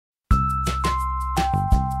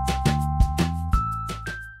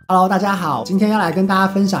Hello， 大家好，今天要来跟大家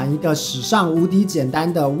分享一个史上无敌简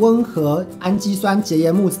单的温和氨基酸洁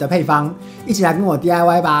颜慕斯的配方，一起来跟我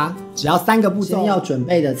DIY 吧。只要3个步骤。今天要准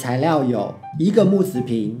备的材料有1个慕斯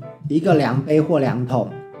瓶、1个量杯或量桶、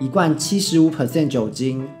1罐 75% 酒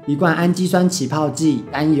精、1罐氨基酸起泡剂、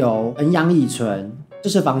甘油、苯氧乙醇。这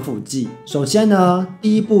是防腐剂。首先呢，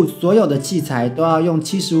第一步，所有的器材都要用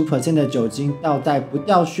 75% 的酒精倒在不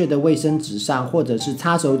掉屑的卫生纸上，或者是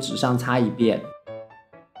擦手纸上擦一遍。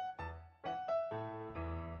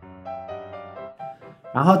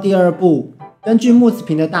然后第二步，根据慕斯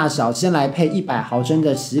瓶的大小，先来配100毫升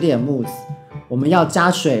的洗脸慕斯。我们要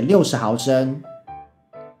加水60毫升，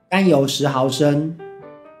甘油10毫升，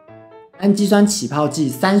氨基酸起泡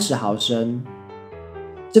剂30毫升。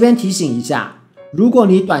这边提醒一下，如果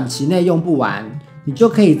你短期内用不完，你就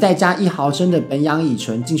可以再加1毫升的苯氧乙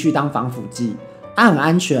醇进去当防腐剂，它很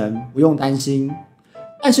安全，不用担心。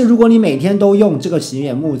但是如果你每天都用这个洗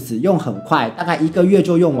脸慕斯，用很快，大概1个月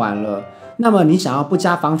就用完了，那么你想要不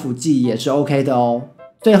加防腐剂也是 OK 的哦。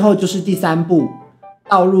最后就是第3步，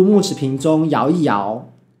倒入慕斯瓶中摇一摇，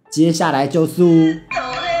接下来就是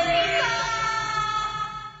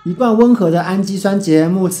一罐温和的氨基酸洁颜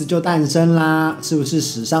慕斯就诞生啦，是不是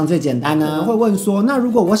史上最简单呢？可能会问说，那如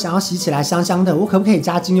果我想要洗起来香香的，我可不可以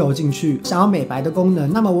加精油进去？想要美白的功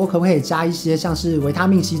能，那么我可不可以加一些像是维他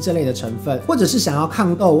命 C 这类的成分？或者是想要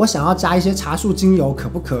抗痘，我想要加一些茶树精油，可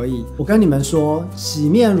不可以？我跟你们说，洗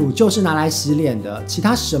面乳就是拿来洗脸的，其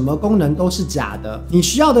他什么功能都是假的。你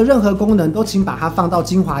需要的任何功能都请把它放到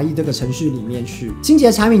精华液这个程序里面去。清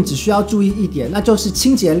洁产品只需要注意一点，那就是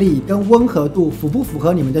清洁力跟温和度符不符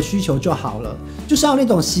合你们的需求就好了，就是要那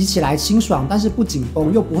种洗起来清爽，但是不紧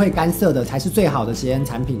绷又不会干涩的才是最好的洁颜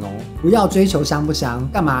产品哦。不要追求香不香，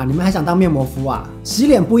干嘛？你们还想当面膜敷啊？洗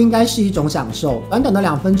脸不应该是一种享受，短短的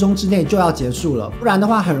2分钟之内就要结束了，不然的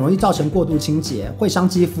话很容易造成过度清洁，会伤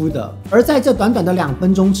肌肤的。而在这短短的2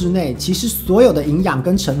分钟之内，其实所有的营养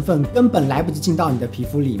跟成分根本来不及进到你的皮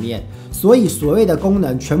肤里面，所以所谓的功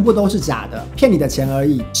能全部都是假的，骗你的钱而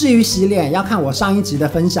已。至于洗脸，要看我上一集的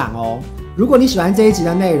分享哦。如果你喜欢这一集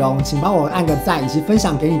的内容，请帮我按个赞，以及分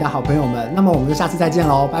享给你的好朋友们。那么我们就下次再见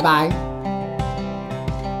喽，拜拜。